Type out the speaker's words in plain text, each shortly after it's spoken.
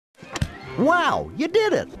Wow, you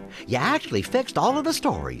did it! You actually fixed all of the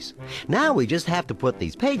stories. Now we just have to put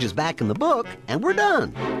these pages back in the book, and we're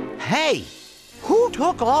done. Hey, who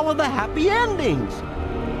took all of the happy endings?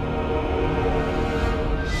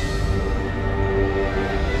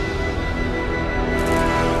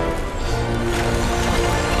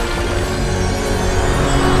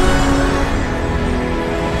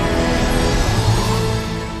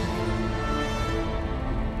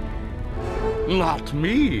 Not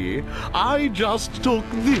me. I just took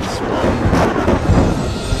this one.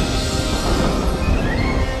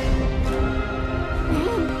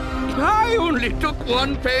 I only took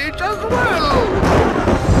one page as well.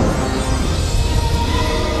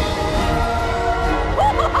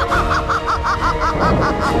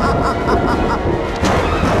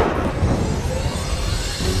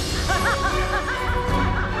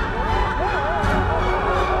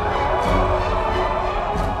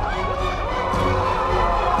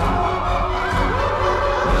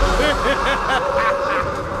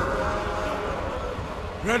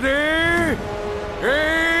 Ready?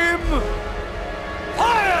 Aim!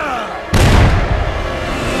 Fire!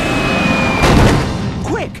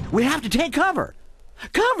 Quick, we have to take cover.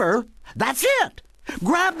 Cover? That's it!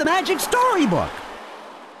 Grab the magic storybook.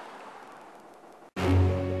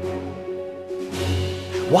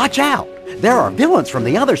 Watch out! There are villains from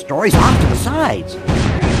the other stories off to the sides.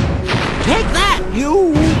 Take that,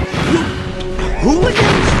 you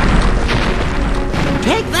hooligans!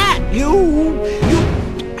 Take that, you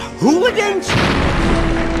hooligans!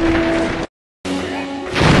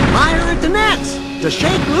 Fire at the nets to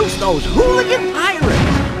shake loose those hooligan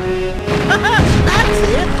pirates! That's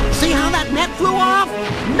it! See how that net flew off?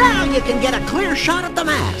 Now you can get a clear shot at the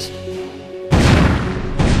mast!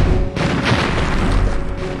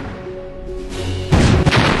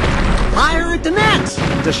 Fire at the nets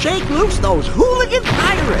to shake loose those hooligan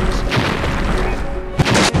pirates!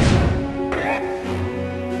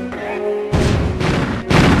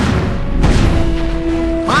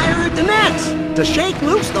 To shake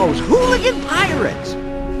loose those hooligan pirates.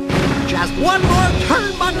 Just one more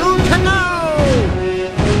turnbuckle to go!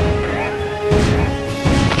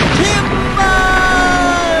 Timber!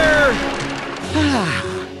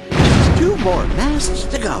 Just two more masts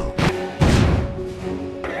to go.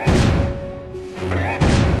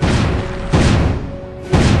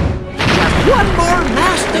 Just one more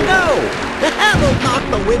mast to go! That'll knock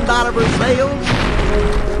the wind out of her sails.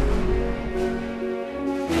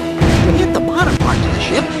 Hit the bottom part of the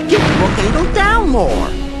ship, get the volcano down more.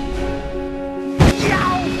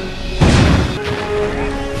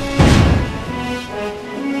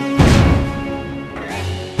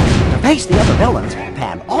 To face the other villains,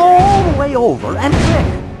 pan all the way over and click.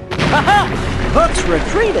 Ha-ha! Hook's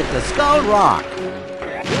retreated to Skull Rock.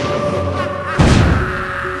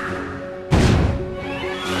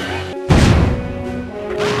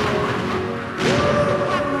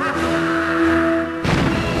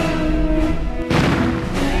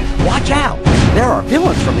 Watch out! There are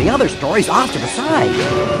villains from the other stories off to the side.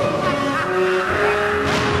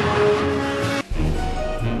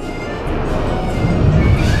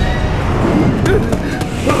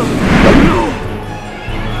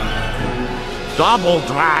 Double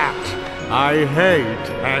that! I hate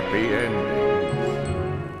happy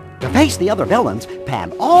endings. To face the other villains,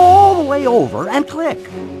 pan all the way over and click.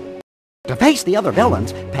 To face the other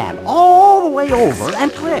villains, pan all the way over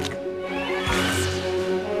and click.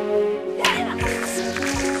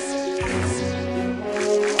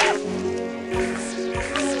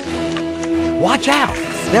 Watch out!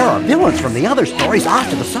 There are villains from the other stories off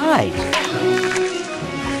to the sides.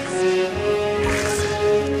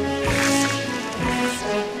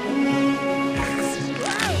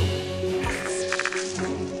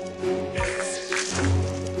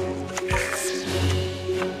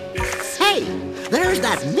 Hey! There's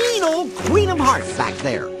that mean old Queen of Hearts back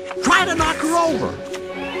there. Try to knock her over.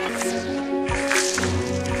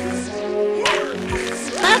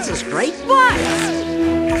 That's a straight fire!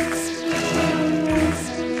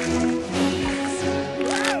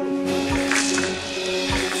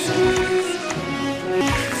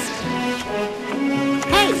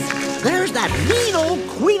 That mean old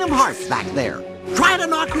Queen of Hearts back there. Try to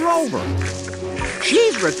knock her over.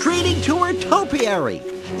 She's retreating to her topiary.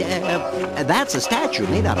 That's a statue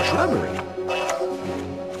made out of shrubbery.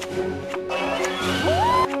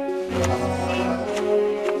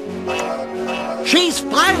 She's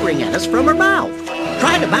firing at us from her mouth.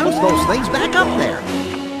 Try to bounce those things back up there.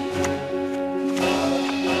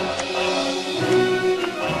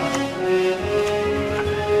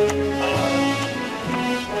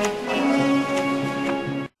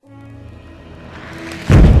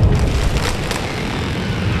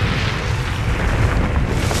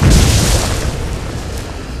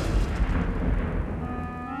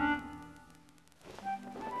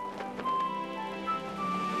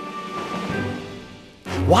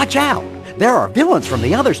 Watch out! There are villains from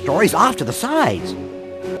the other stories off to the sides.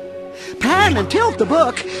 Pan and tilt the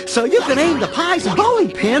book so you can aim the pies and bowling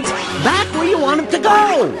pins back where you want them to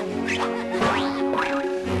go.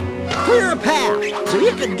 Clear a path so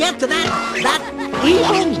you can get to that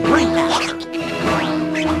evil Ringmaster.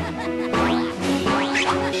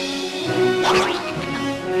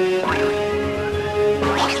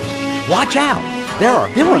 Watch out! There are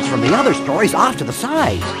villains from the other stories off to the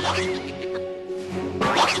sides.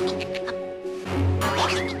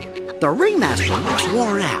 The Ringmaster looks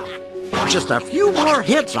worn out. Just a few more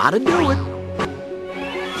hits ought to do it.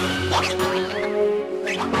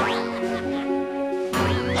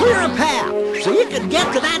 Clear a path so you can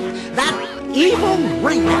get to that evil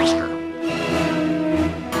Ringmaster.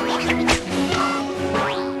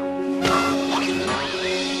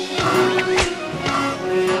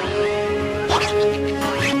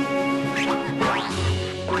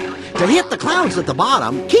 To hit the clouds at the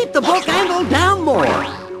bottom, keep the book angled down more.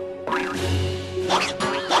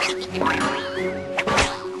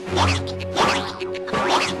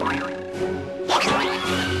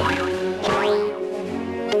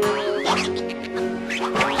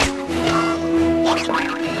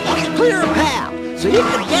 Clear a path so you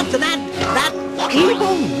can get to that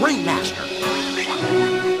evil Ringmaster.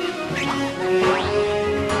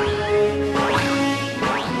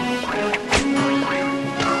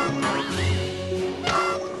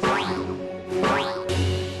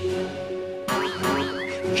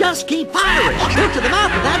 Just keep firing into the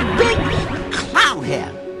mouth of that big cloud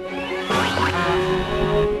head.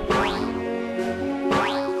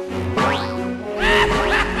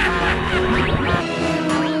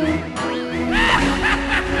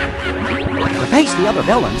 To face the other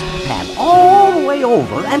villains, pan all the way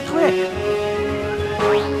over and click.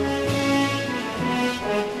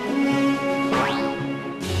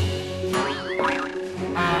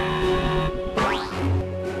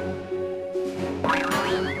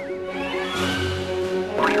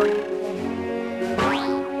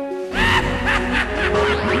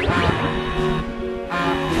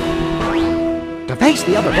 To face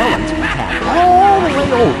the other villains, pan all